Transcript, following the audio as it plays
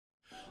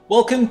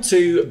Welcome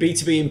to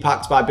B2B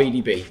IMPACT by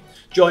BDB.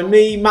 Join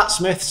me, Matt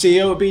Smith,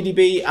 CEO of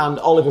BDB, and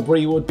Oliver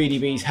Brewood,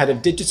 BDB's Head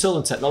of Digital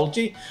and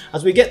Technology,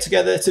 as we get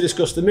together to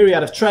discuss the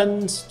myriad of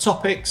trends,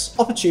 topics,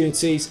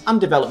 opportunities, and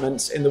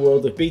developments in the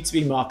world of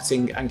B2B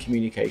marketing and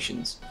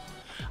communications.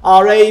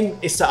 Our aim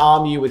is to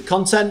arm you with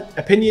content,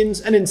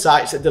 opinions, and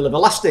insights that deliver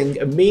lasting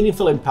and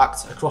meaningful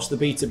impact across the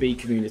B2B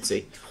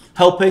community,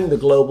 helping the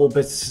global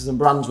businesses and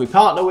brands we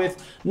partner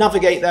with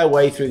navigate their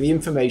way through the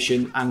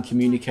information and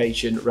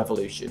communication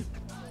revolution.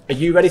 Are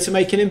you ready to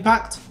make an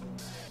impact?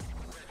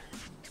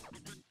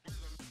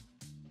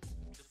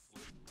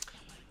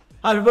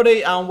 Hi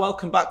everybody, and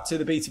welcome back to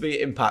the B2B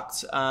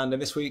Impact. And in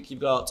this week you've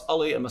got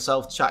Ollie and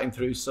myself chatting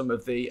through some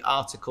of the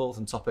articles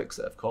and topics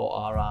that have caught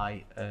our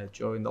eye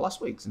during the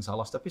last week since our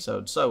last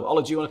episode. So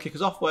Ollie, do you want to kick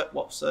us off?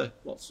 What's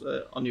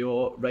on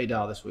your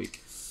radar this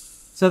week?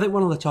 So I think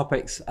one of the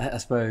topics, I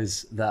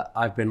suppose, that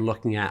I've been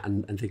looking at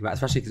and thinking about,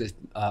 especially because it's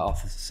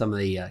off some of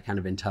the kind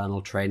of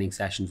internal training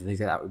sessions and things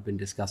like that we've been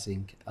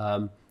discussing,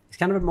 it's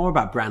kind of more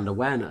about brand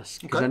awareness.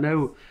 Because I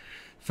know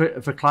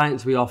for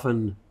clients we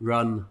often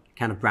run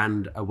kind of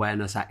brand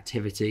awareness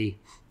activity,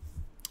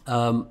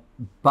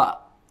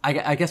 but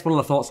I guess one of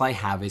the thoughts I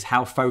have is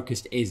how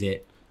focused is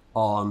it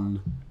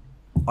on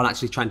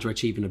actually trying to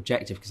achieve an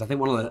objective? Because I think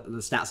one of the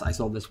stats that I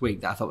saw this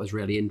week that I thought was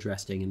really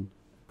interesting, and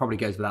probably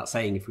goes without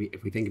saying if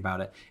we think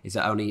about it, is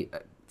that only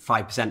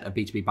 5% of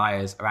B2B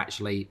buyers are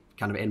actually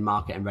kind of in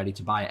market and ready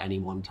to buy at any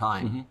one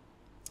time. Mm-hmm.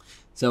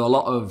 So a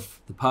lot of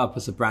the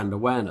purpose of brand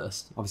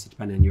awareness, obviously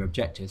depending on your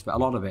objectives, but a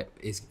lot of it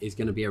is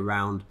going to be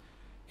around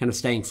kind of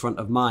staying front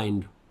of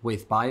mind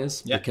with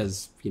buyers. Yep.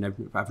 Because, you know,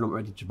 if I'm not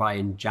ready to buy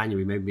in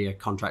January, maybe a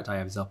contract I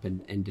have is up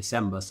in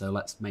December. So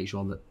let's make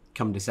sure that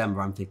come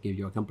December, I'm thinking of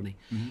your company.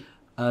 Mm-hmm.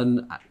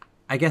 And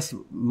I guess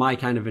my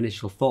kind of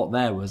initial thought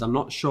there was, I'm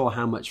not sure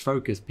how much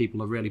focus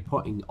people are really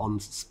putting on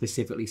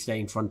specifically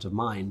staying front of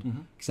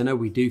mind. Because I know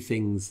we do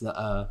things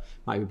that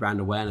might be brand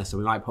awareness. So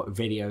we might put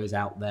videos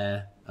out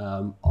there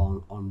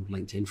on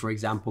LinkedIn, for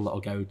example,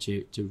 that'll go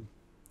to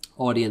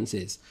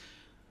audiences.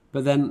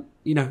 But then,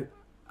 you know,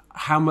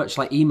 how much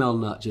like email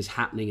nurture is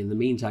happening in the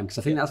meantime? Because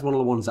I think that's one of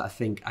the ones that I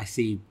think I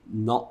see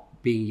not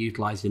being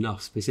utilized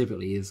enough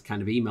specifically is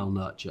kind of email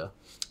nurture.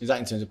 Is that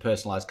in terms of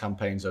personalized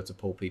campaigns or to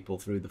pull people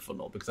through the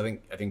funnel? Because I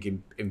think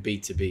in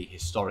B2B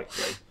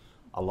historically,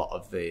 a lot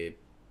of the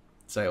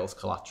sales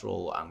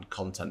collateral and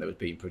content that was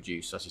being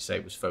produced, as you say,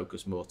 was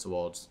focused more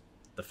towards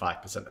the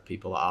 5% of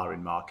people that are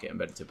in market and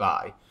ready to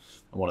buy.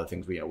 And one of the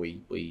things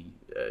we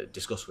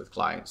discuss with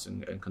clients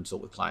and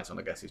consult with clients on,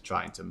 I guess, is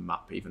trying to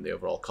map even the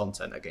overall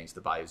content against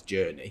the buyer's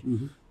journey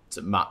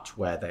to match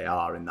where they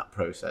are in that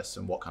process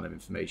and what kind of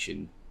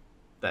information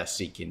they're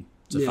seeking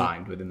to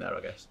find within there,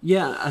 I guess.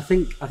 Yeah, I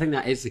think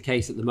that is the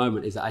case at the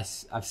moment. Is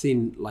that I've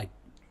seen like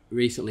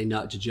recently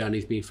nurture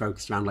journeys being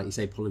focused around, like you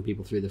say, pulling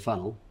people through the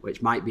funnel,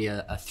 which might be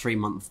a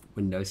 3-month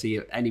window. So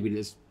anybody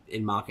that's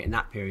in market in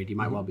that period, you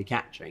might well be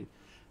catching.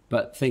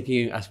 But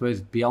thinking, I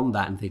suppose, beyond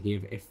that and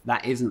thinking if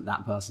that isn't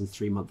that person's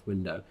 3-month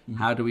window,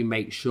 how do we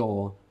make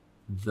sure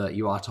that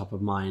you are top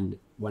of mind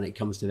when it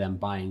comes to them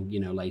buying,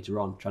 you know, later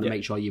on? Trying to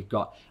make sure you've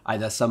got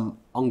either some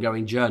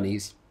ongoing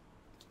journeys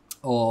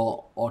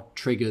or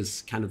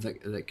triggers kind of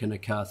that can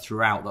occur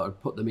throughout that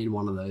would put them in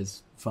one of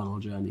those funnel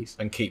journeys.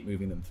 And keep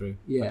moving them through,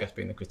 I guess,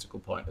 being the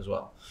critical point as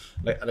well.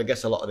 And I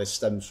guess a lot of this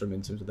stems from,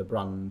 in terms of the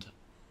brand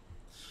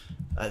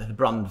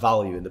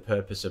value and the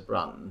purpose of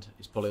brand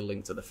is probably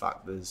linked to the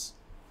fact there's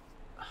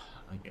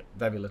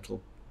very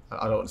little,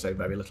 I don't want to say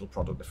very little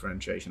product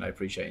differentiation. I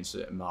appreciate in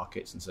certain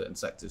markets and certain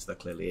sectors there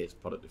clearly is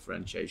product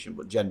differentiation,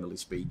 but generally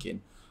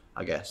speaking,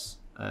 I guess,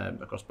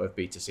 across both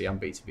B2C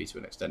and B2B to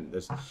an extent,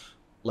 there's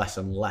less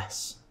and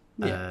less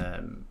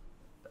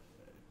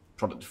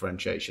product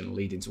differentiation,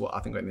 leading to what I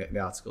think in the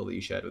article that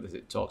you shared with us,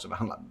 it talks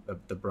about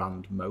like the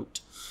brand moat,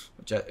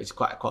 which is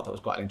I thought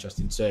was quite an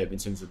interesting term in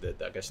terms of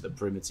the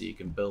perimeter you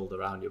can build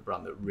around your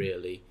brand that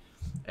really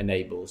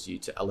enables you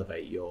to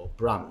elevate your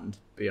brand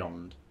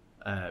beyond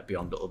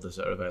others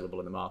that are available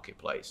in the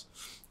marketplace.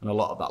 And a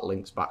lot of that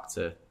links back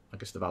to, I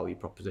guess, the value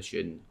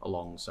proposition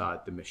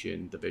alongside the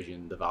mission, the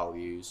vision, the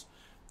values,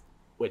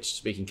 which,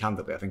 speaking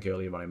candidly, I think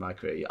earlier on in my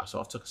career, I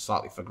sort of took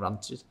slightly for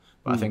granted.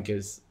 But I think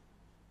as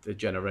the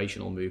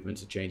generational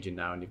movements are changing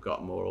now and you've got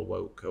a more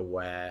awoke,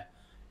 aware,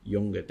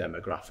 younger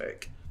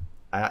demographic,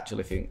 I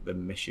actually think the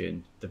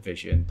mission, the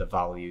vision, the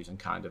values and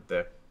kind of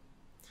the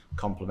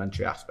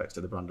complementary aspects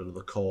to the brand and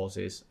the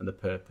causes and the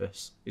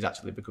purpose is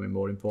actually becoming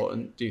more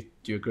important. Do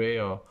you agree?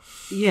 Or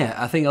yeah,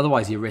 I think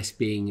otherwise you risk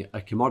being a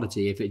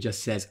commodity if it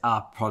just says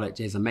our product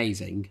is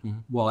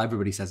amazing. Well,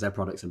 everybody says their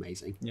product's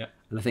amazing. Yeah.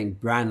 And I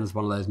think brand's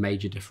one of those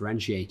major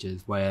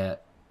differentiators where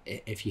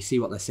if you see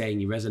what they're saying,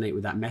 you resonate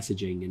with that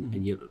messaging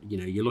and you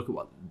you look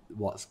at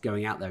what's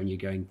going out there and you're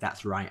going,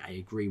 that's right, I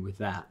agree with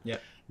that. Yeah.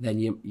 Then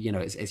you know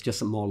it's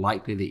just more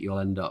likely that you'll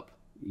end up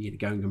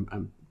going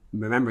and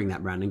remembering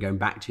that brand and going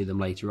back to them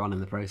later on in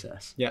the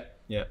process. Yeah.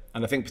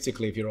 And I think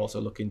particularly if you're also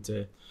looking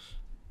to,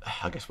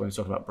 I guess when we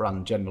talk about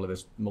brand generally,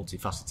 there's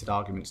multifaceted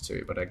arguments to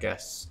it, but I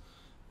guess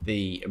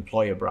the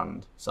employer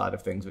brand side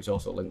of things, which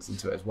also links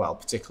into it as well,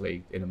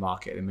 particularly in a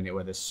market at the minute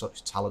where there's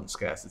such talent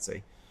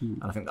scarcity.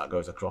 And I think that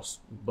goes across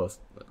both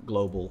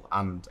global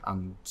and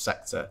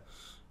sector.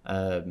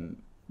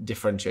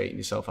 Differentiating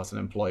yourself as an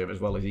employer as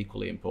well is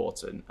equally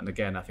important. And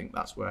again, I think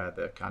that's where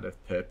the kind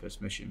of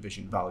purpose, mission,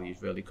 vision, values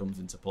really comes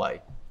into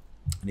play.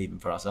 And even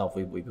for ourselves,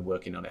 we've been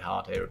working on it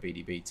hard here at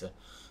BDB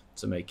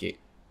to make it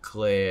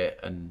clear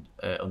and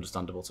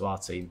understandable to our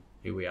team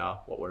who we are,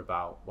 what we're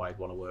about, why you'd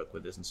want to work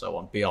with us, and so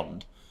on.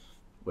 Beyond,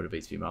 we're a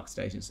B2B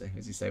marketing agency,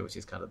 as you say, which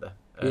is kind of the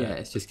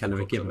it's just kind of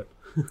a given.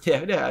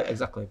 yeah,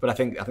 exactly. But I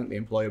think the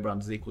employer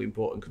brand is equally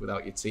important, because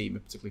without your team,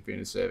 particularly if you're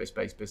in a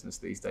service-based business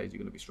these days, you're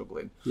going to be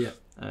struggling. Yeah.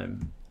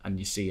 And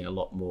you're seeing a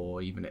lot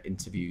more, even at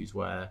interviews,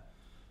 where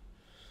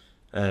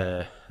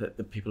the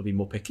people are being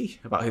more picky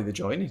about who they're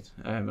joining.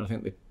 And I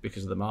think that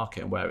because of the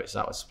market and where it's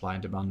at with supply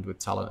and demand with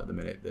talent at the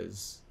minute,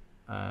 there's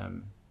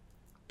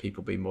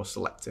people being more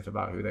selective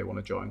about who they want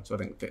to join. So I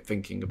think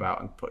thinking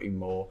about and putting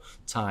more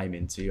time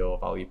into your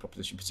value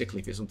proposition,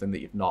 particularly if it's something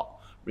that you've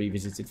not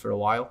revisited for a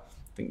while.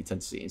 I think you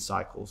tend to see it in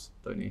cycles,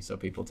 don't you? So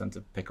people tend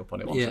to pick up on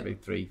it once every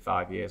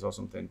 3-5 years or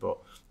something. But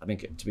I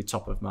think to be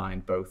top of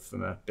mind, both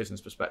from a business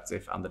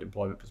perspective and an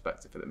employment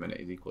perspective at the minute,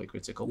 is equally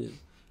critical. Yeah.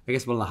 I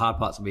guess one of the hard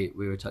parts we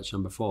were touching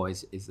on before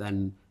is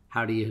then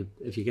how do you,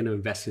 if you're going to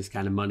invest this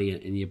kind of money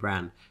in your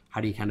brand,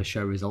 how do you kind of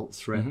show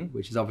results through it?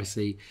 Which is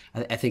obviously,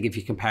 I think if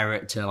you compare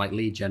it to like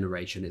lead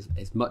generation,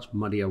 it's much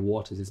muddier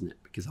waters, isn't it?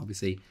 Because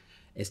obviously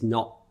it's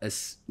not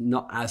as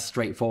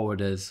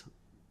straightforward as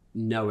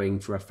knowing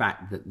for a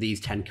fact that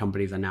these 10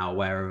 companies are now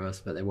aware of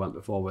us, but they weren't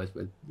before. With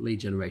lead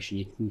generation,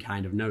 you can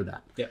kind of know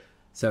that. Yeah.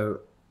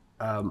 So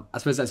I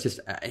suppose that's just,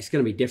 it's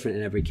going to be different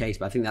in every case,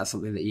 but I think that's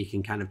something that you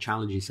can kind of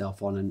challenge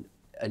yourself on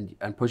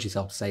and push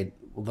yourself to say,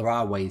 well, there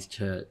are ways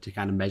to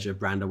kind of measure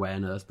brand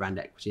awareness, brand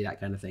equity, that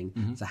kind of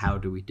thing. So how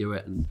do we do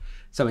it? And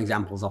some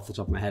examples off the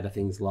top of my head are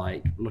things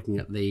like looking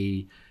at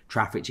the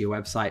traffic to your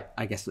website.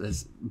 I guess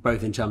there's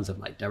both in terms of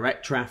like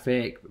direct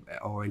traffic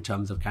or in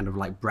terms of kind of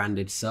like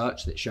branded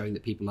search that's showing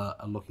that people are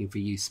looking for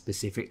you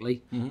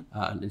specifically,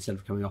 and instead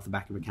of coming off the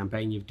back of a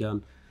campaign you've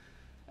done.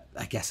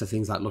 I guess the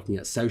things like looking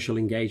at social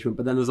engagement,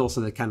 but then there's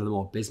also the kind of the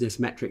more business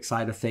metric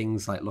side of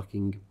things, like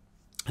looking,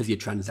 has your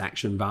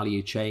transaction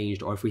value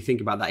changed? Or if we think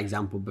about that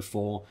example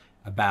before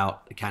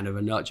about kind of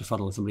a nurture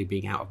funnel and somebody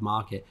being out of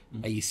market,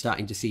 are you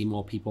starting to see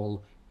more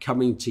people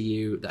coming to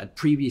you that had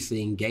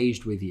previously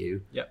engaged with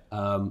you,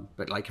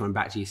 but like coming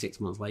back to you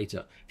 6 months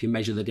later? If you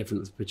measure the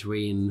difference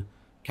between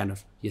kind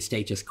of your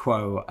status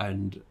quo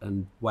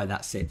and where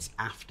that sits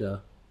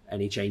after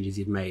any changes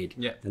you've made,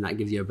 then that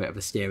gives you a bit of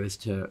a steer as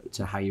to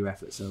how your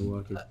efforts are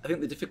working. I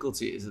think the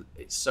difficulty is that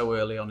it's so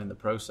early on in the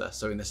process.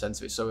 So in the sense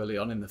of it's so early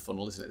on in the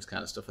funnel, isn't it? This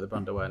kind of stuff for the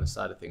brand awareness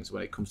side of things.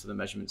 When it comes to the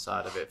measurement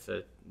side of it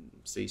for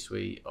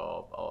C-suite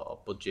or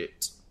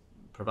budget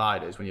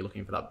providers, when you're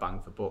looking for that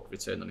bang for buck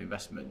return on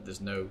investment, there's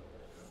no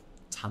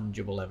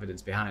tangible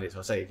evidence behind it. So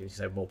I say, you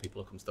say more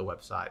people come to the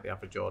website, the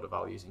average order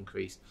values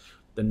increase.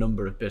 The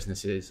number of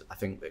businesses, I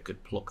think, that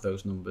could pluck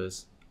those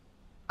numbers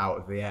out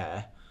of the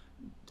air,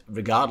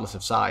 regardless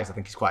of size, I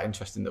think it's quite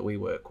interesting that we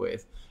work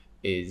with,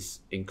 is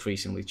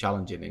increasingly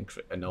challenging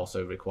and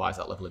also requires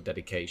that level of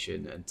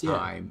dedication and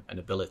time and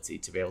ability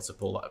to be able to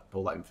pull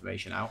that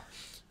information out.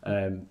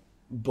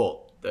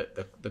 But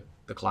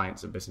the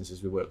clients and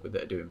businesses we work with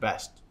that are doing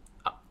best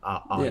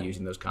are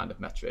using those kind of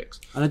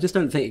metrics. And I just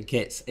don't think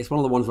it's one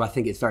of the ones where I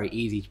think it's very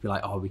easy to be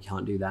like, oh, we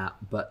can't do that.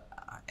 But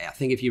I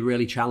think if you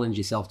really challenge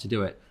yourself to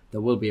do it, there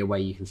will be a way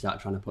you can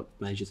start trying to put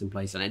measures in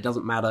place. And it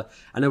doesn't matter.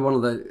 I know one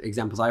of the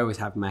examples I always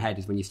have in my head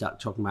is when you start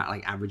talking about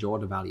like average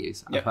order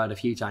values. I've heard a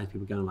few times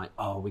people going like,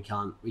 oh, we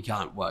can't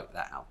work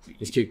that out.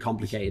 It's too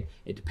complicated.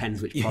 It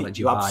depends which product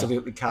you buy. You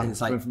absolutely can. And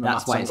it's like,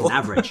 that's why it's an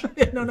average.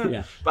 No.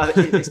 Yeah. But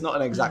it's not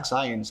an exact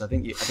science. I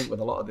think with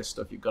a lot of this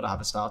stuff, you've got to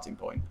have a starting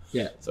point.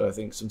 Yeah. So I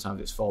think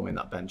sometimes it's forming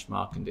that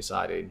benchmark and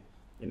deciding,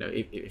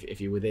 if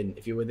you're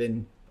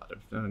within,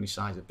 not only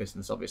size of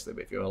business, obviously,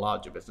 but if you're a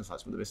larger business, like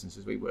some of the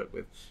businesses we work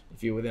with,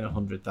 if you're within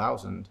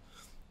 100,000,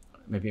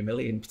 maybe $1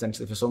 million,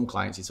 potentially for some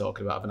clients, you're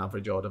talking about an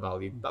average order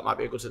value. That might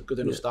be a good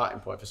enough starting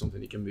point for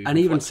something you can move. And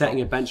even setting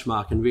a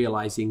benchmark and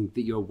realizing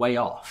that you're way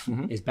off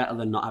is better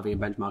than not having a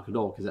benchmark at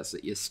all, because that's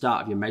at your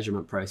start of your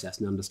measurement process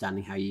and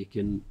understanding how you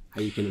can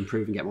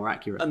improve and get more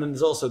accurate. And then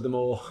there's also the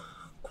more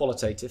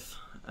qualitative.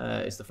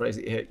 It's the phrase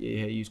that you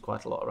hear used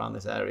quite a lot around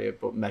this area,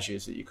 but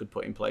measures that you could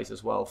put in place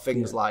as well.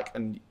 Things like,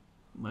 and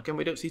again,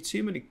 we don't see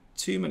too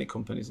many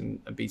companies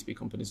and B2B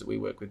companies that we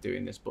work with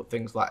doing this, but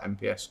things like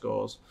NPS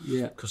scores,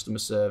 customer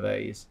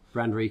surveys,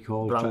 brand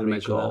recall,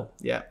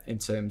 in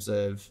terms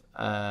of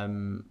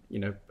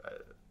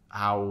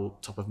how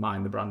top of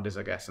mind the brand is,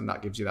 I guess, and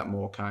that gives you that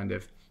more kind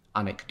of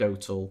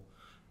anecdotal,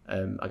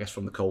 I guess,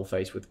 from the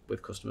coalface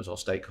with customers or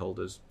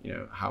stakeholders.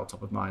 How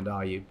top of mind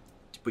are you?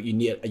 but you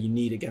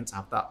need again to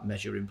have that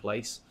measure in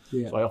place.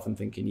 Yeah. So I often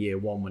think in year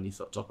one, when you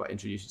sort of talk about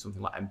introducing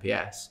something like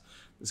NPS,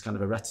 there's kind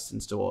of a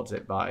reticence towards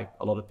it by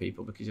a lot of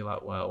people, because you're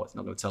like, well, it's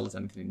not going to tell us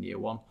anything in year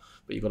one,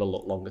 but you've got to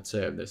look longer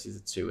term. This is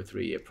a 2 or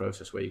 3 year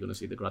process where you're going to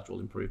see the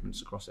gradual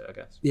improvements across it, I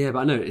guess. Yeah, but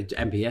I know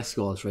NPS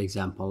scores, for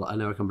example, I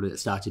know a company that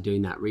started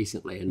doing that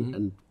recently,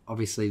 and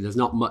obviously there's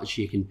not much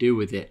you can do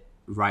with it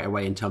right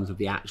away in terms of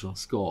the actual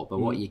score, but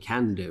what you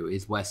can do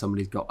is where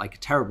somebody's got like a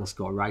terrible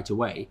score right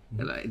away,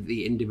 like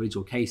the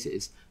individual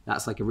cases,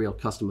 that's like a real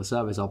customer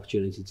service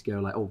opportunity to go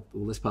like, oh,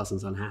 well, this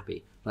person's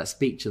unhappy, let's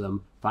speak to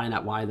them, find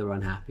out why they're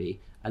unhappy,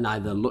 and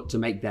either look to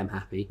make them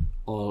happy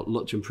or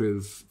look to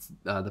improve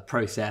the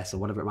process or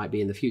whatever it might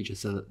be in the future,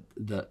 so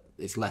that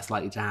it's less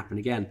likely to happen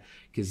again.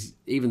 Because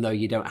even though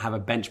you don't have a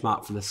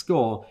benchmark for the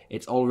score,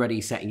 it's already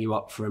setting you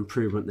up for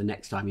improvement the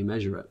next time you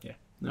measure it. Yeah,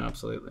 no,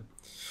 absolutely.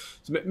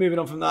 So moving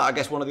on from that, I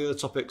guess one of the other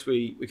topics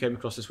we came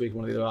across this week,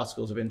 one of the other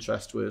articles of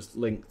interest, was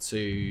linked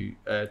to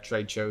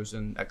trade shows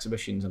and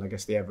exhibitions, and I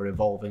guess the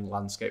ever-evolving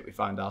landscape we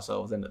find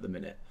ourselves in at the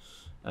minute.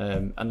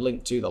 And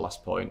linked to the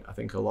last point, I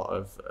think a lot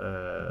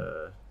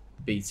of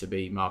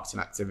B2B marketing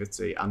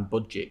activity and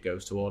budget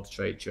goes towards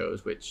trade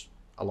shows, which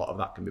a lot of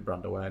that can be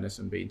brand awareness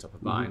and being top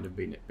of mind and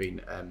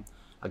being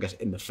I guess,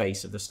 in the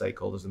face of the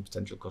stakeholders and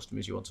potential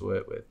customers you want to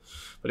work with.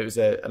 But it was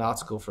an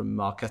article from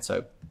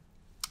Marketo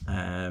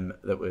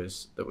that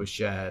was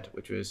shared,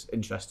 which was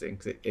interesting,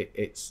 because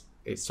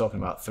it's talking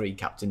about 3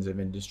 captains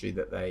of industry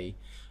that they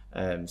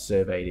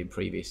surveyed in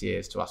previous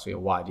years to ask,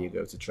 why do you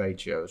go to trade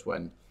shows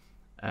when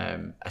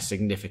a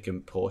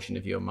significant portion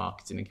of your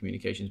marketing and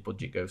communications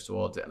budget goes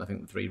towards it. And I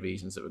think the 3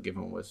 reasons that were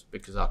given was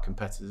because our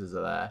competitors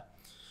are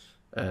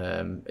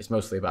there. It's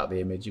mostly about the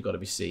image, you've got to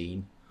be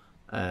seen.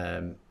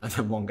 And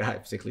then one guy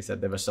particularly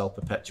said they're a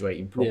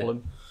self-perpetuating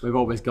problem. Yeah. We've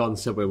always gone,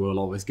 so we will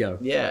always go.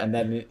 Yeah, and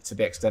then to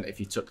the extent if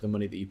you took the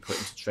money that you put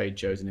into trade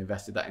shows and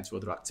invested that into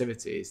other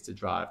activities to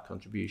drive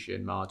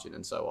contribution, margin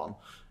and so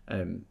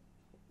on,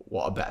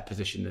 what a better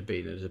position they'd be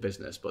in as a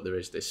business. But there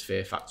is this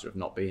fear factor of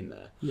not being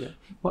there. Yeah.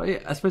 Well,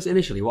 I suppose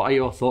initially, what are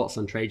your thoughts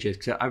on trade shows?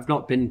 Because I've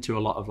not been to a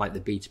lot of like the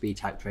B2B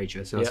type trade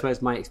shows. So I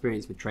suppose my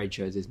experience with trade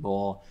shows is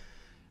more,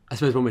 I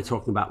suppose when we're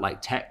talking about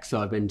like tech,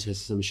 so I've been to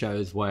some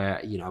shows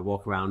where, I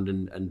walk around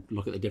and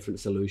look at the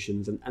different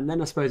solutions. And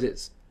then I suppose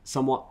it's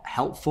somewhat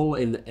helpful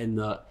in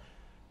that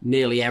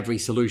nearly every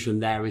solution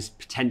there is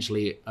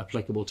potentially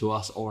applicable to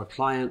us or a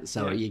client.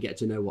 So you get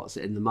to know what's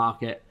in the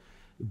market.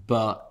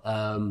 But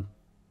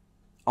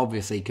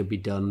obviously it could be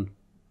done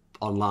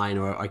online,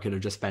 or I could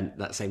have just spent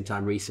that same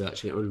time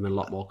researching. It would have been a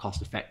lot more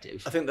cost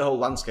effective. I think the whole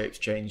landscape's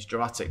changed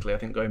dramatically. I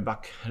think going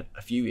back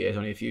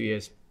only a few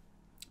years,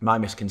 my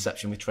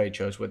misconception with trade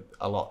shows were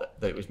a lot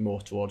that it was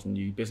more towards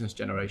new business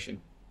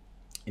generation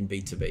in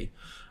B2B.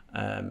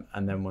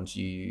 And then once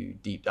you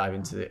deep dive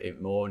into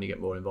it more and you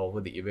get more involved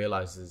with it, you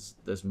realise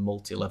there's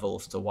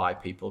multi-levels to why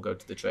people go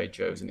to the trade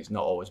shows, and it's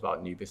not always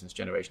about new business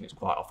generation. It's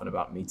quite often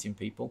about meeting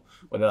people,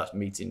 whether that's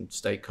meeting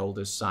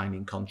stakeholders,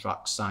 signing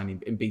contracts,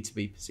 signing, in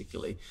B2B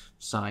particularly,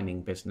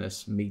 signing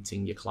business,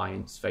 meeting your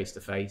clients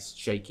face-to-face,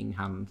 shaking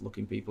hand,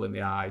 looking people in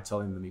the eye,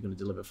 telling them you're going to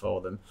deliver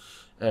for them.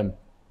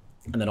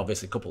 And then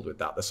obviously coupled with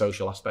that, the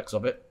social aspects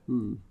of it.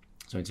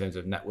 So in terms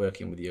of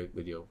networking with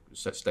your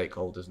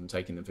stakeholders and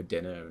taking them for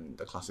dinner and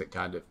the classic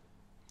kind of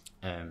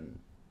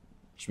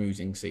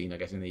schmoozing scene, I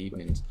guess, in the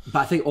evenings. But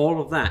I think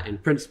all of that in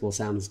principle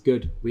sounds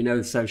good. We know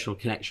the social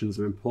connections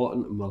are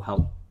important and will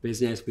help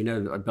business. We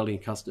know that building a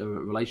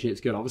customer relationship is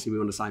good. Obviously, we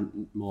want to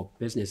sign more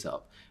business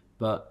up,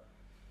 but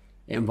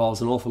it involves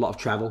an awful lot of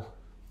travel.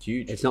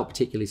 Huge. It's not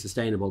particularly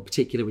sustainable,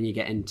 particularly when you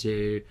get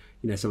into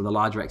some of the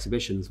larger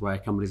exhibitions where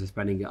companies are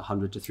spending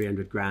 100 to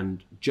 300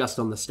 grand just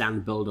on the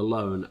stand build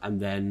alone,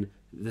 and then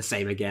the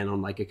same again on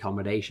like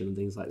accommodation and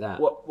things like that.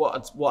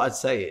 What I'd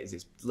say is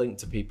it's linked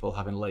to people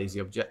having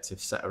lazy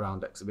objectives set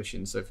around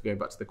exhibitions. So if you go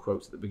back to the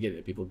quotes at the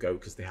beginning, people go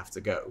because they have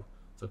to go.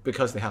 So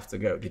because they have to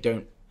go, they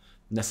don't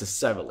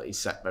necessarily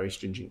set very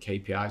stringent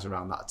KPIs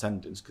around that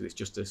attendance, because it's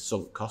just a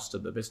sunk cost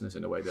of the business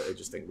in a way that they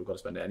just think we've got to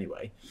spend it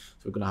anyway,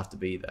 so we're going to have to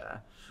be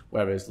there.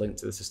 Whereas linked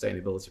to the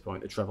sustainability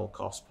point, the travel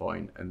cost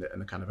point, and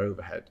the kind of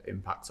overhead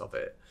impacts of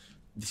it,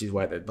 this is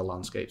where the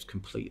landscape's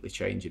completely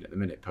changing at the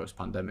minute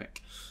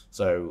post-pandemic.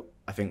 So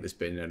I think there's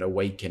been an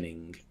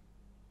awakening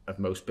of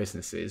most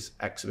businesses,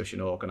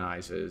 exhibition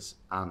organisers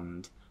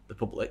and the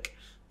public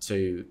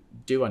to,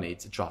 do I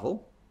need to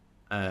travel?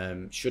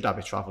 Should I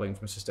be travelling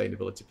from a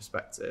sustainability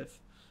perspective?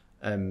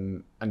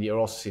 And you're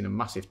also seeing a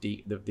massive,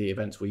 the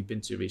events we've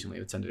been to recently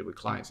and attended with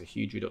clients, a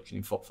huge reduction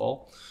in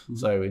footfall.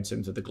 So in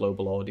terms of the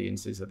global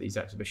audiences that these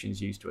exhibitions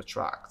used to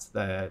attract,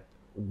 they're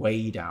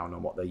way down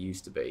on what they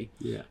used to be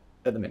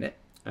at the minute,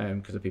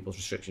 because of people's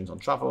restrictions on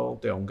travel,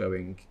 the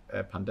ongoing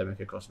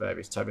pandemic across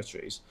various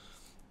territories.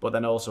 But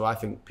then also I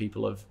think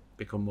people have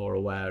become more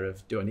aware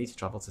of, do I need to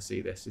travel to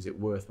see this? Is it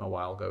worth my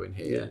while going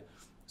here? Yeah.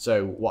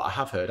 So what I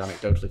have heard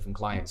anecdotally from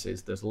clients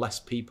is there's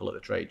less people at the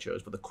trade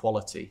shows, but the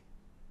quality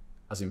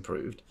has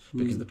improved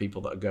because the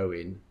people that are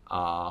going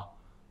are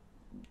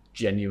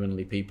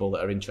genuinely people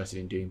that are interested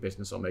in doing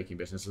business or making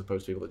business, as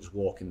opposed to people that just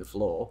walk in the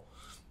floor.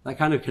 That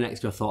kind of connects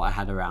to a thought I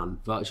had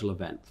around virtual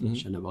events,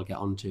 which I know we'll get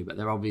onto, but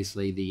they're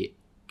obviously the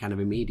kind of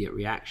immediate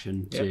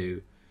reaction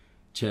to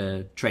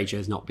trade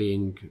shows not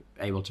being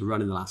able to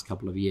run in the last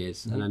couple of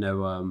years. And I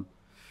know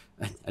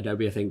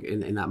Adobe, I think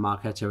in that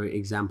Marketo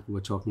example, we're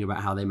talking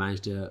about how they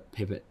managed to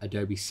pivot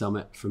Adobe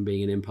Summit from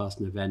being an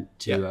in-person event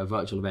to a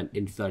virtual event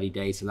in 30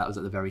 days. So that was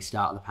at the very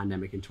start of the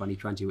pandemic in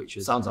 2020, which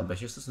was... Sounds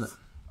ambitious, doesn't it?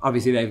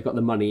 Obviously, they've got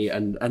the money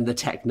and the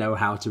tech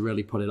know-how to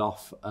really put it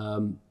off.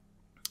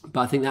 But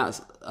I think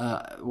that's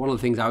one of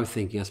the things I was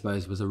thinking, I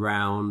suppose, was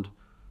around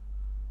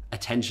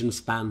attention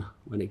span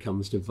when it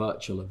comes to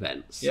virtual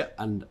events. Yeah.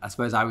 And I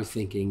suppose I was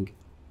thinking,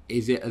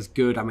 is it as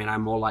good? I mean,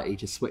 I'm more likely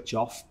to switch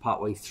off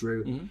partway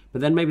through,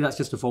 but then maybe that's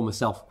just a form of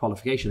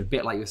self-qualification, a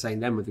bit like you were saying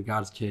then with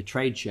regards to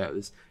trade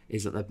shows,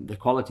 is that the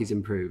quality's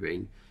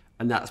improving.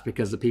 And that's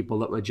because the people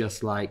that were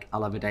just like,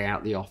 I'll have a day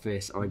out the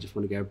office or I just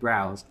want to go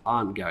browse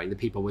aren't going. The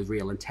people with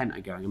real intent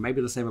are going. And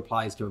maybe the same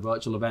applies to a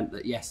virtual event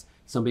that, yes,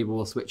 some people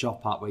will switch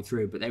off partway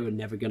through, but they were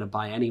never going to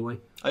buy anyway.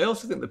 I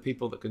also think the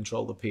people that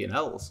control the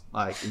P&Ls,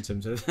 like in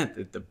terms of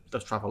the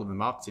travel and the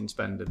marketing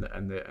spend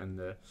and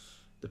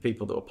the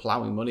people that were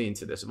ploughing money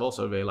into this have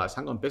also realised,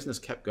 hang on, business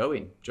kept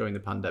going during the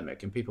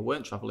pandemic and people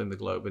weren't travelling the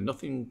globe and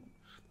nothing.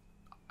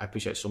 I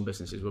appreciate some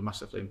businesses were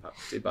massively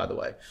impacted, by the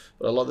way,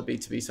 but a lot of the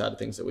B2B side of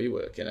things that we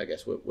work in, I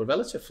guess, were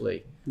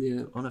relatively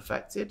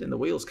unaffected and the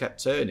wheels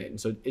kept turning.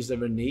 So is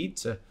there a need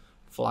to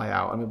fly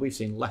out? I mean, we've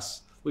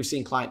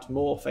seen clients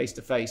more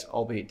face-to-face,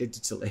 albeit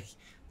digitally,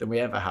 than we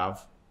ever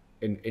have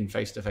in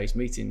face-to-face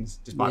meetings,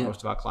 despite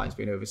most of our clients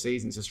being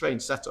overseas. And it's a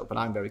strange setup, and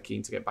I'm very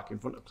keen to get back in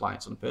front of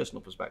clients on a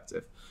personal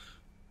perspective.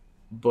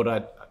 But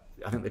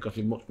I think they've got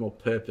to be much more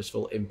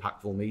purposeful,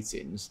 impactful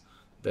meetings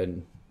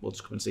than we'll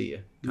just come and see you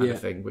kind of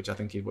thing, which I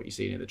think is what you're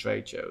seeing in the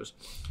trade shows.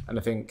 And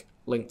I think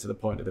linked to the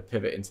point of the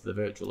pivot into the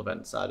virtual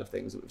event side of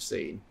things that we've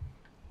seen,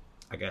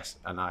 I guess,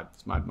 and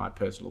it's my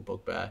personal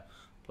bugbear,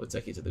 probably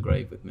take it to the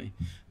grave with me,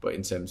 but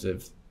in terms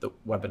of the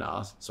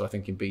webinars, so I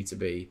think in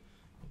B2B,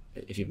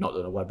 if you've not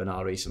done a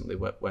webinar recently,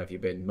 where have you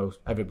been?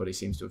 Everybody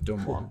seems to have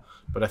done one.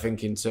 But I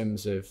think in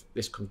terms of,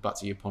 this comes back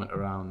to your point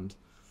around,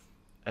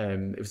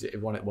 it was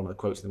one of the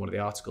quotes in one of the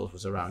articles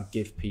was around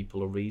give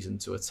people a reason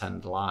to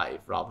attend live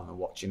rather than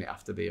watching it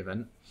after the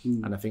event.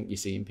 And I think you're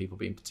seeing people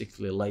being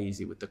particularly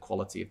lazy with the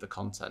quality of the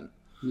content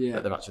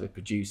that they're actually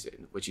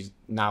producing, which is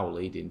now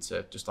leading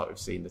to, just like we've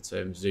seen the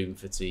term Zoom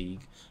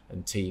fatigue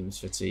and Teams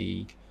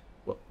fatigue,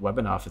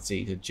 webinar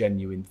fatigue, a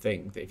genuine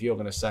thing that if you're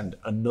going to send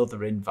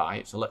another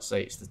invite, so let's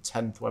say it's the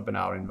 10th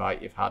webinar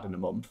invite you've had in a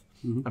month,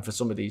 and for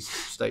some of these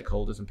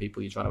stakeholders and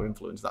people you're trying to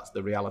influence, that's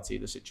the reality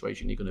of the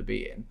situation you're going to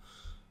be in.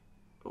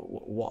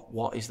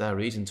 What is their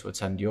reason to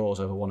attend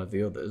yours over one of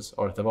the others?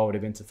 Or if they've already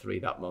been to 3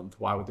 that month,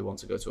 why would they want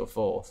to go to a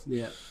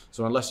 4th?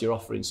 So unless you're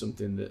offering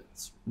something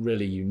that's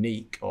really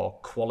unique or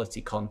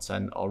quality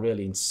content or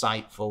really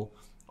insightful,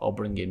 or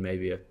bring in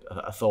maybe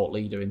a thought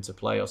leader into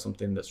play or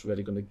something that's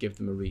really going to give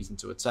them a reason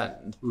to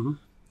attend,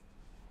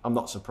 I'm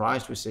not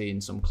surprised we're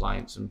seeing some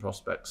clients and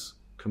prospects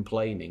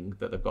complaining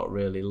that they've got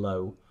really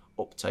low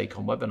uptake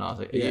on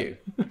webinars. Are you?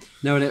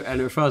 No,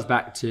 and it refers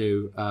back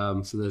to,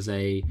 so there's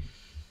a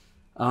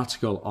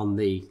article on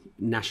the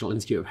National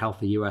Institute of Health,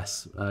 the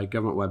US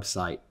government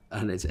website,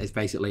 and it's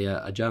basically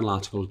a journal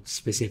article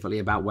specifically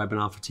about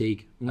webinar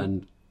fatigue.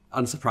 And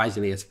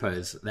unsurprisingly, I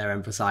suppose, they're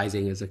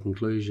emphasizing as a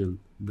conclusion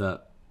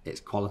that it's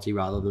quality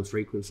rather than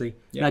frequency.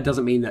 That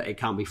doesn't mean that it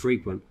can't be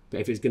frequent, but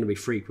if it's going to be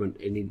frequent,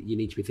 you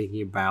need to be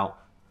thinking about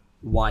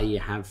why you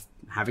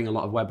having a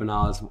lot of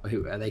webinars.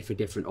 Who are they for?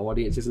 Different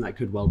audiences, and that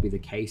could well be the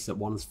case, that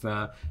one's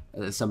for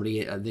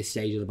somebody at this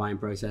stage of the buying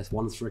process,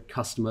 one's for a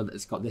customer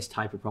that's got this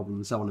type of problem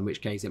and so on, in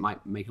which case it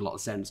might make a lot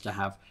of sense to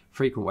have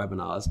frequent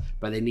webinars,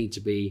 but they need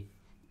to be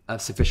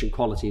of sufficient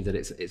quality that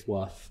it's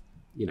worth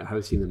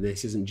hosting them.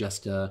 This isn't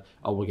just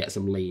we'll get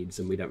some leads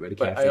and we don't really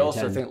care. But I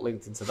also think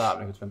linked into that,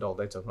 we could spend all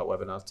day talking about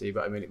webinars too,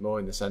 but I mean it more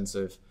in the sense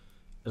of,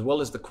 as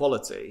well as the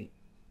quality,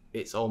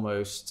 it's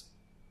almost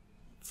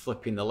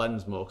flipping the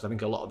lens more, because I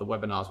think a lot of the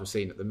webinars we're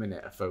seeing at the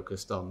minute are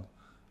focused on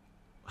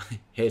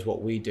here's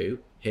what we do,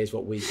 here's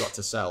what we've got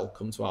to sell,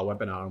 come to our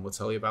webinar and we'll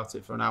tell you about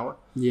it for an hour.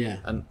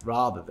 And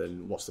rather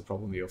than what's the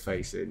problem you're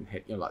facing,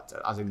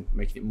 as in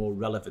making it more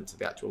relevant to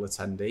the actual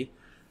attendee,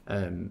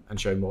 and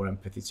showing more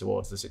empathy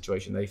towards the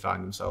situation they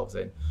find themselves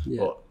in.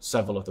 But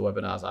several of the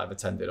webinars I've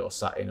attended or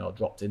sat in or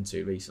dropped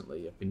into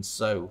recently have been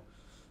so,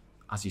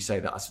 as you say,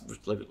 that's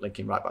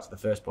linking right back to the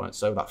first point,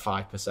 so that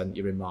 5%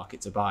 you're in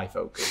market to buy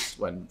focus,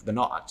 when they're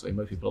not actually.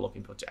 Most people are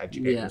looking for to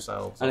educate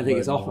themselves. And I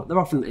think they're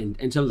often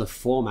in terms of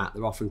format,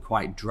 they're often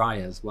quite dry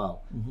as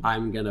well.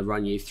 I'm going to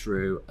run you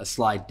through a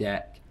slide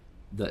deck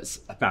that's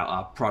about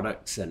our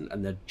products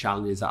and the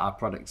challenges that our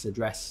products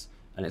address,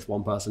 and it's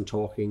one person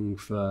talking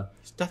for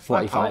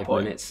 45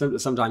 minutes,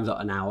 sometimes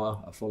an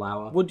hour, a full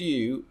hour. Would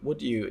you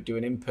do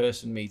an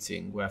in-person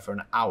meeting where for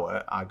an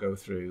hour I go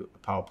through a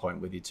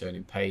PowerPoint with you,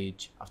 turning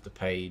page after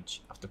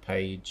page after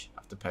page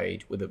after the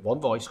page with one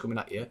voice coming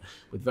at you,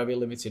 with very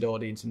limited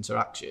audience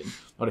interaction.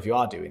 Or if you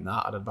are doing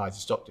that, I'd advise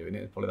you stop doing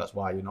it. Probably that's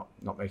why you're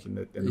not making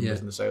the numbers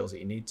and the sales that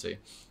you need to.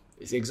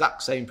 It's the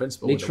exact same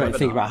principle. You need to try to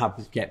think about how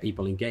to get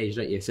people engaged,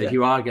 don't you? So if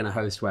you are going to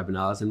host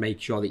webinars, and make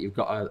sure that you've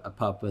got a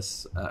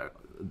purpose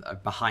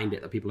behind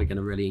it that people are going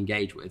to really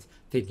engage with,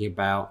 thinking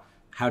about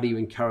how do you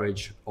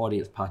encourage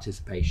audience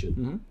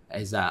participation?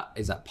 Is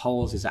that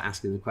polls? Is that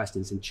asking the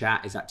questions in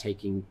chat? Is that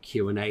taking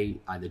Q&A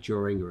either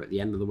during or at the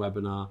end of the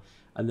webinar?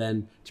 And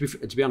then, to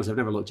be honest, I've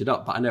never looked it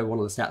up, but I know one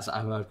of the stats that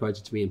I've heard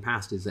quoted to me in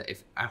past is that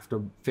if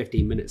after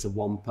 15 minutes of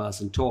one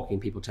person talking,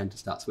 people tend to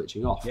start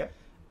switching off.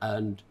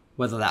 And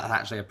whether that's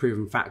actually a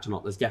proven fact or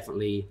not, there's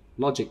definitely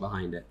logic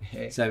behind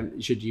it. So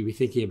should you be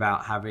thinking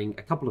about having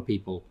a couple of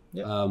people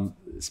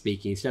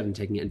speaking instead and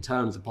taking it in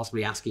turns, and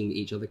possibly asking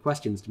each other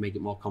questions to make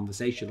it more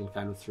conversational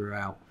kind of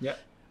throughout?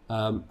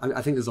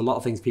 I think there's a lot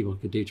of things people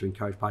could do to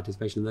encourage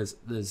participation.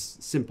 There's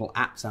simple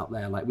apps out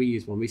there, like we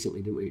used one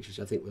recently, didn't we, which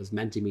I think was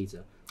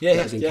Mentimeter.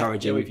 That was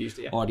encouraging we've used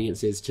it,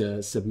 audiences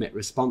to submit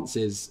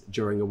responses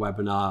during a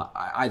webinar,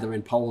 either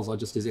in polls or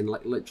just as in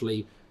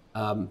literally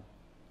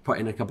put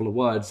in a couple of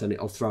words and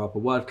it'll throw up a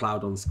word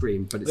cloud on the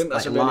screen, but it's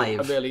like live.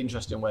 A really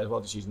interesting way as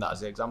well, just using that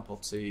as an example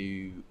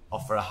to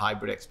offer a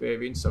hybrid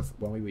experience. So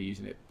when we were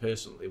using it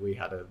personally, we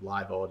had a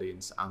live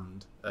audience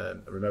and a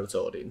remote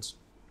audience.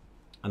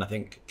 And I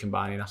think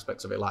combining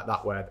aspects of it like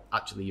that, where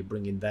actually you're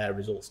bringing their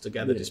results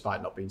together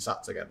despite not being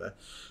sat together,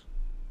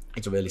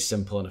 it's a really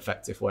simple and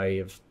effective way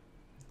of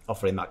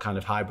offering that kind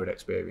of hybrid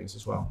experience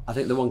as well. I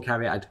think the one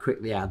caveat I'd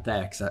quickly add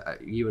there, because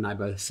you and I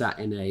both sat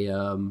in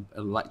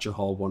a lecture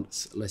hall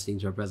once listening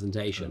to a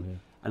presentation,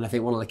 and I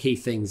think one of the key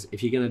things,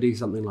 if you're going to do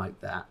something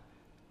like that,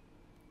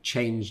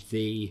 change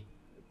the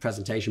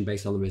presentation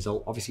based on the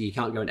result. Obviously, you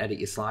can't go and edit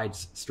your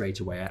slides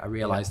straight away. I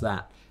realise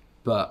that.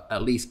 But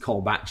at least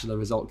call back to the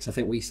result, because I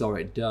think we saw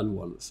it done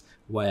once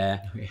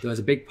where there was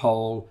a big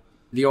poll,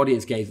 the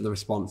audience gave the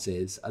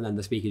responses, and then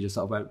the speaker just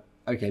sort of went,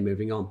 okay,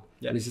 moving on.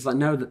 And it's just like,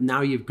 no, that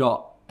now you've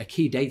got a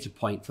key data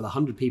point for the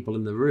 100 people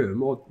in the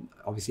room, or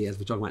obviously as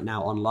we're talking about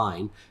now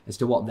online, as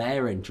to what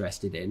they're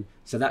interested in.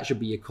 So that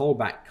should be your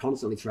callback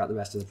constantly throughout the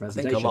rest of the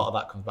presentation. I think a lot of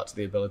that comes back to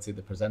the ability of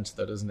the presenter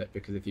though, doesn't it?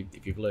 Because if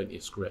you've learned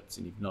your script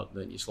and you've not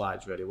learned your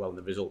slides really well and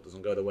the result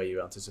doesn't go the way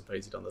you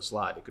anticipated on the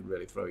slide, it could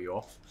really throw you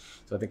off.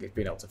 So I think it's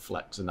being able to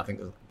flex, and I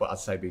think, but I'd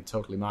say be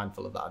totally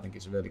mindful of that. I think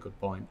it's a really good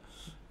point.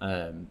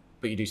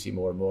 But you do see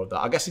more and more of that.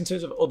 I guess in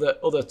terms of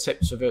other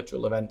tips for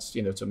virtual events,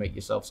 to make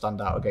yourself stand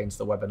out against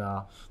the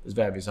webinar, there's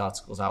various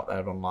articles out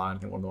there online. I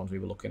think one of the ones we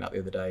were looking at the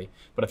other day.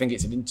 But I think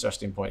it's an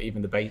interesting point,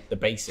 even the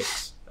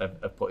basics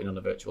of putting on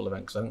a virtual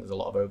event, because I think there's a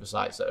lot of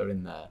oversights that are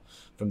in there,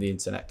 from the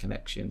internet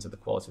connection to the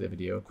quality of the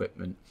video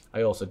equipment.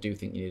 I also do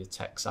think you need a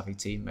tech-savvy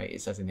teammate,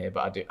 it says in here,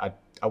 but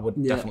I would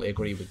definitely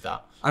agree with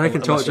that. And I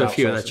can talk to a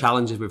few of the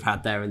challenges we've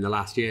had there in the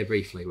last year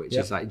briefly, which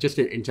is like, just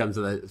in terms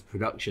of the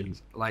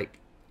productions, like,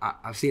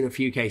 I've seen a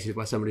few cases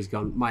where somebody's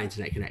gone, my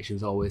internet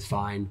connection's always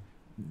fine.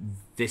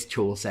 This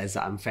tool says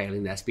that I'm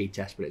failing their speed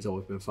test, but it's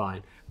always been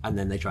fine. And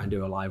then they try and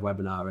do a live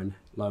webinar, and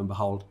lo and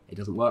behold, it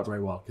doesn't work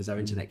very well because their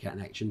internet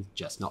connection's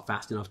just not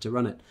fast enough to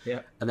run it.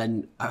 And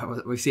then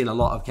we've seen a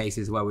lot of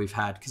cases where we've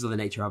had, because of the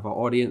nature of our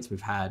audience, we've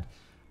had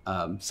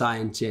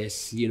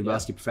scientists,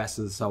 university professors,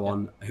 and so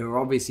on, who are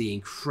obviously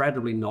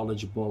incredibly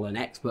knowledgeable and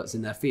experts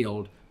in their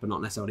field, but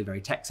not necessarily very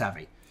tech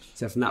savvy.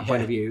 So from that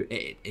point of view,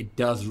 it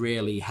does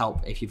really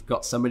help if you've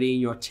got somebody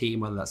in your team,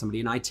 whether that's somebody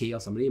in IT or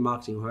somebody in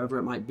marketing, or whoever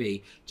it might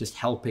be, just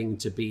helping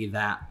to be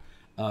that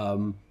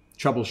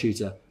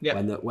troubleshooter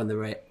when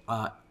there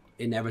are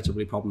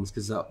inevitably problems,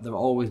 because there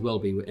always will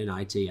be in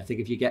IT. I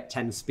think if you get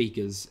 10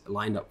 speakers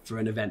lined up for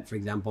an event, for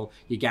example,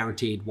 you're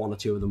guaranteed one or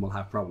two of them will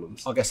have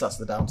problems. I guess that's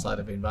the downside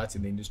of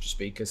inviting the industry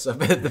speakers. So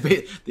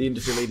the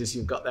industry leaders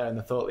you've got there and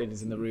the thought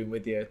leaders in the room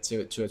with you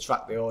to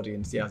attract the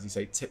audience, as you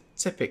say,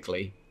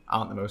 typically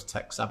aren't the most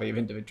tech savvy of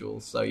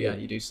individuals. So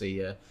you do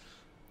see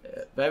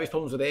various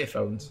problems with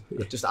earphones.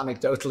 Just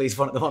anecdotally, is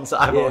one of the ones that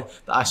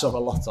I saw a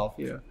lot of.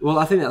 Well,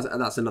 I think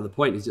that's another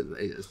point.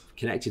 Is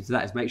connected to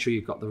that, is make sure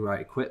you've got the right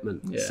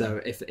equipment.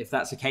 So if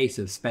that's a case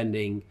of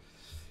spending,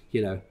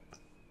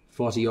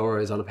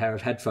 €40 on a pair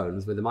of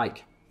headphones with a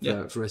mic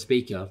for a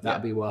speaker,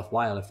 that'd be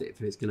worthwhile if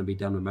it's going to be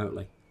done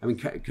remotely. I mean,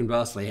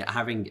 conversely,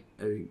 having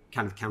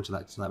kind of counter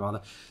that to that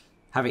rather.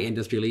 Having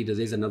industry leaders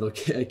is another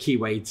key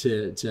way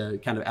to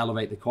kind of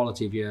elevate the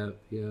quality of your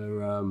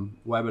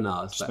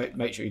webinars. Just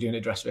make sure you're doing a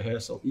dress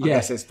rehearsal.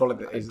 Yes, it's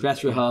probably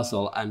dress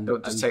rehearsal, and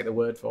don't just take the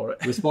word for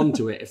it. Respond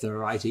to it if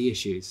there are IT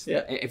issues.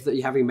 If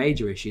you're having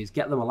major issues,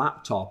 get them a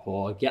laptop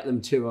or get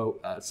them to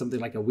something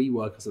like a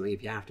WeWork or something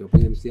if you have to, or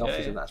bring them to the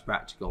office if that's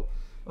practical.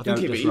 I Don't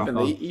think just rock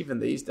on. even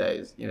these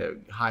days,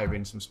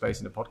 hiring some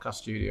space in a podcast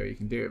studio, you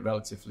can do it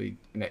relatively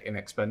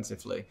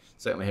inexpensively.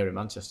 Certainly here in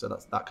Manchester,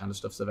 that kind of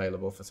stuff's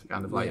available for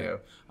kind of a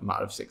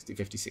matter of 60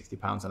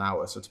 pounds an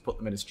hour. So to put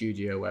them in a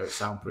studio where it's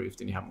soundproofed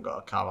and you haven't got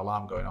a car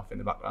alarm going off in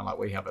the background like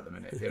we have at the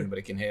minute, if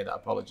anybody can hear that,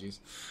 apologies.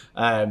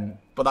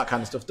 But that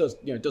kind of stuff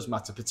does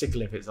matter,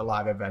 particularly if it's a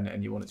live event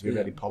and you want it to be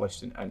really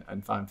polished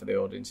and fine for the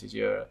audiences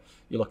you're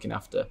looking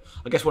after.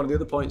 I guess one of the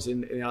other points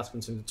in the article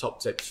in terms of top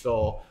tips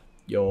for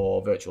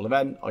your virtual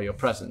event or your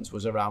presence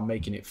was around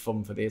making it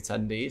fun for the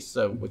attendees.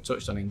 So we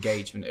touched on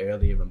engagement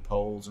earlier and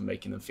polls and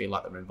making them feel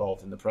like they're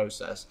involved in the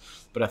process.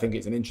 But I think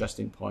it's an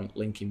interesting point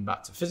linking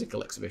back to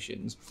physical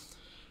exhibitions.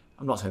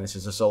 I'm not saying this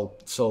is the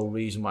sole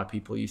reason why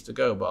people used to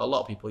go, but a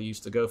lot of people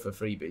used to go for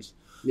freebies.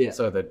 Yeah.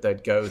 So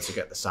they'd go to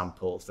get the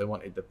samples. They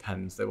wanted the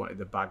pens, they wanted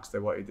the bags, they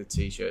wanted the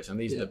t-shirts. And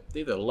these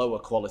are lower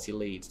quality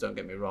leads, don't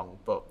get me wrong.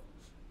 But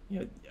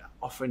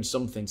offering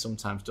something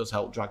sometimes does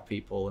help drag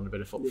people and a bit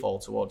of footfall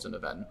towards an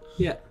event.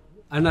 Yeah.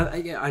 And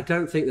I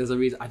don't think there's a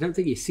reason. I don't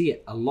think you see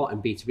it a lot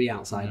in B2B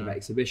outside of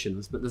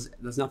exhibitions, but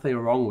there's nothing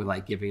wrong with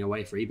like giving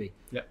away freebie.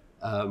 Yeah.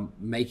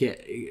 Make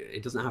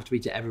it doesn't have to be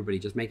to everybody.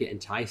 Just make it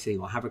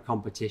enticing, or have a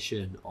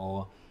competition,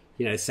 or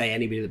say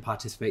anybody that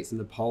participates in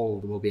the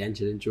poll will be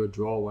entered into a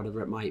draw,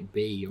 whatever it might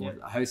be, or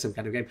host some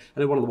kind of game. I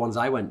know one of the ones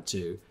I went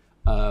to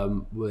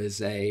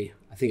was I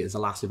think it was the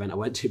last event I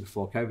went to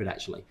before COVID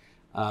actually.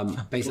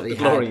 Basically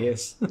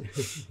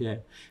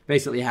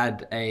basically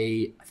had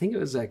I think it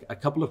was a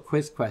couple of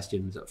quiz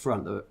questions up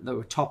front that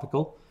were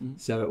topical,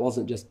 so it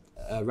wasn't just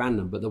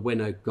random, but the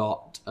winner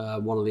got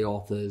one of the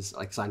authors,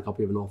 like a signed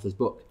copy of an author's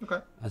book,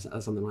 as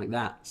something like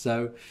that.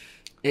 So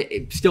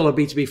it's still a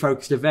B2B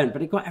focused event,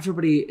 but it got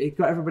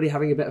everybody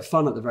having a bit of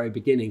fun at the very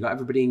beginning, got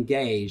everybody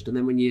engaged, and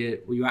then when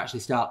you actually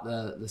start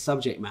the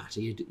subject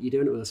matter, you're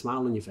doing it with a smile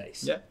on your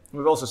face. Yeah,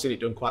 we've also seen it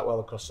done quite well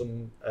across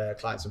some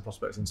clients and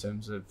prospects in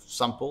terms of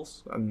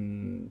samples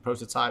and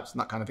prototypes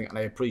and that kind of thing. And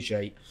I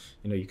appreciate,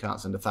 you can't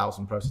send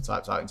 1,000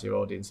 prototypes out into your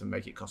audience and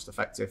make it cost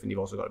effective, and you've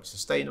also got to be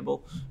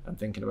sustainable and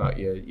thinking about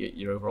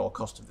your overall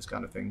cost of this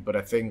kind of thing. But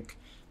I think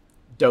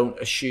don't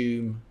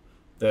assume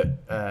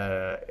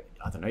that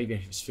I don't know, even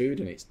if it's food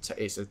and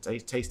it's a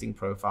tasting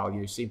profile.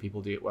 You've seen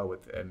people do it well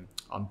with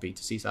on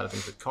B2C side of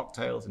things with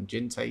cocktails and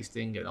gin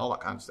tasting and all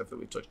that kind of stuff that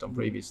we've touched on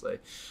previously.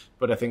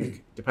 But I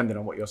think depending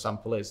on what your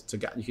sample is,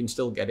 you can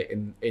still get it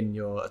in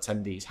your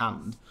attendee's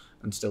hand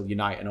and still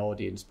unite an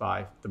audience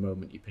by the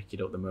moment you pick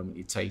it up, the moment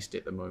you taste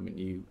it, the moment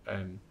you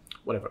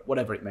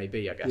whatever it may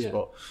be, I guess.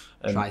 But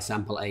try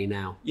sample A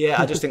now. Yeah,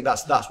 I just think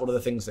that's one of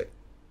the things that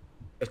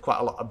there's quite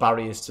a lot of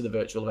barriers to the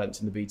virtual events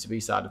in the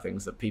B2B side of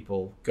things, that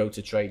people go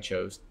to trade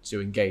shows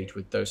to engage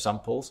with those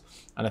samples.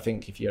 And I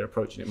think if you're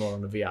approaching it more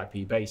on a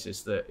VIP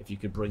basis, that if you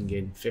could bring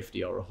in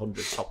 50 or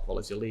 100 top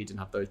quality leads and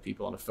have those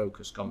people on a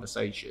focused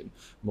conversation,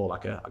 more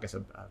like a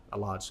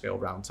large scale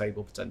round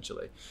table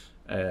potentially.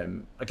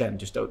 Again,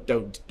 just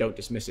don't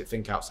dismiss it.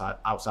 Think outside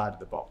of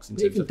the box. In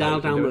terms you can of dial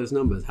down those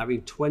numbers.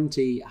 Having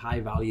 20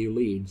 high value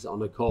leads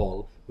on a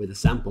call with a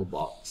sample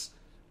box,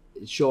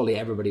 surely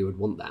everybody would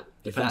want that.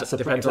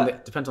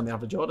 Depends on the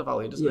average order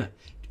value, doesn't it?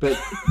 But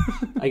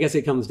I guess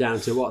it comes down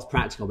to what's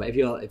practical. But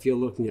if you're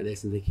looking at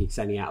this and thinking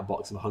sending out a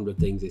box of 100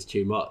 things is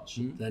too much,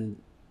 then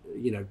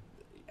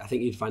I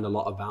think you'd find a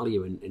lot of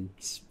value in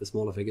the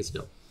smaller figures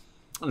still.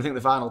 And I think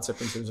the final tip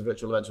in terms of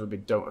virtual events would be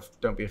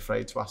don't be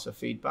afraid to ask for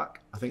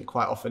feedback. I think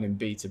quite often in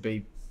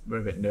B2B we're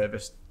a bit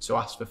nervous to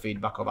ask for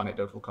feedback or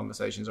anecdotal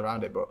conversations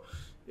around it, but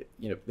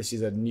this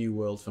is a new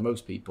world for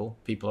most people.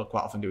 People are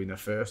quite often doing their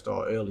first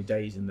or early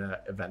days in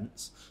their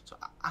events. So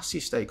ask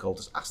your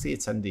stakeholders, ask the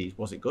attendees,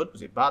 was it good?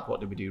 Was it bad?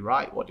 What did we do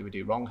right? What did we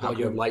do wrong? What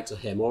you would like to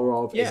hear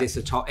more of? Yeah. Is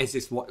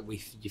this what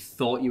you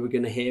thought you were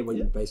going to hear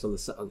based on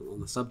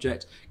the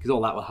subject? Because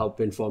all that will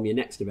help inform your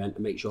next event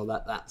and make sure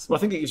that's... Well,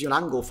 I think it gives you an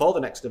angle for the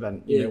next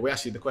event. We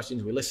asked you the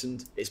questions, we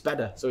listened. It's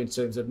better. So in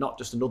terms of not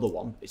just another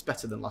one, it's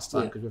better than last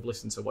time because we've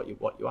listened to what you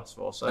asked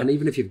for. So, and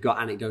even if you've got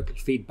anecdotal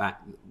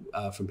feedback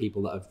from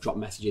people that have dropped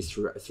messages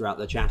throughout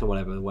the chat or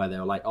whatever, where they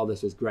were like, "Oh,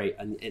 this was great,"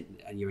 and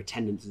your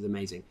attendance is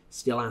amazing,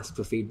 still ask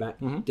for feedback.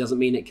 Doesn't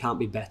mean it can't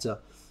be better.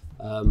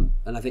 And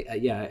I think, I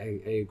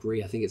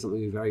agree. I think it's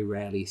something we very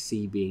rarely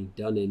see being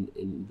done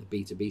in the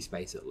B2B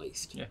space, at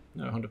least. Yeah,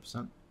 no,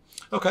 100%.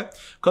 Okay,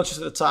 conscious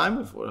of the time,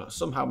 we've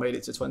somehow made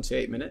it to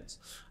 28 minutes.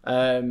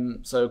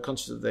 So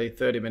conscious of the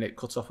 30-minute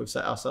cut-off we've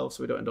set ourselves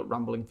so we don't end up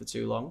rambling for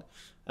too long.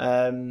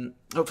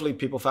 Hopefully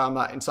people found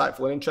that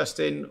insightful and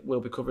interesting. We'll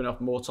be covering off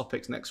more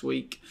topics next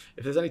week.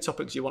 If there's any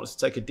topics you want us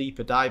to take a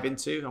deeper dive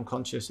into, I'm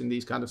conscious in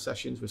these kind of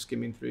sessions we're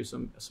skimming through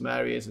some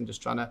areas and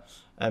just trying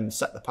to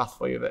set the path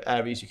for you of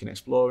areas you can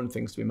explore and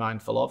things to be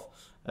mindful of.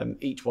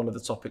 Each one of the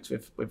topics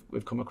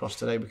we've come across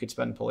today, we could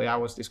spend probably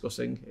hours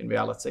discussing in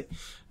reality.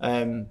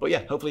 But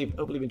yeah, hopefully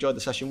you've enjoyed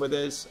the session with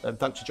us.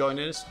 Thanks for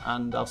joining us,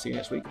 and I'll see you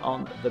next week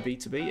on the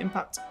B2B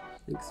Impact.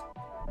 Thanks.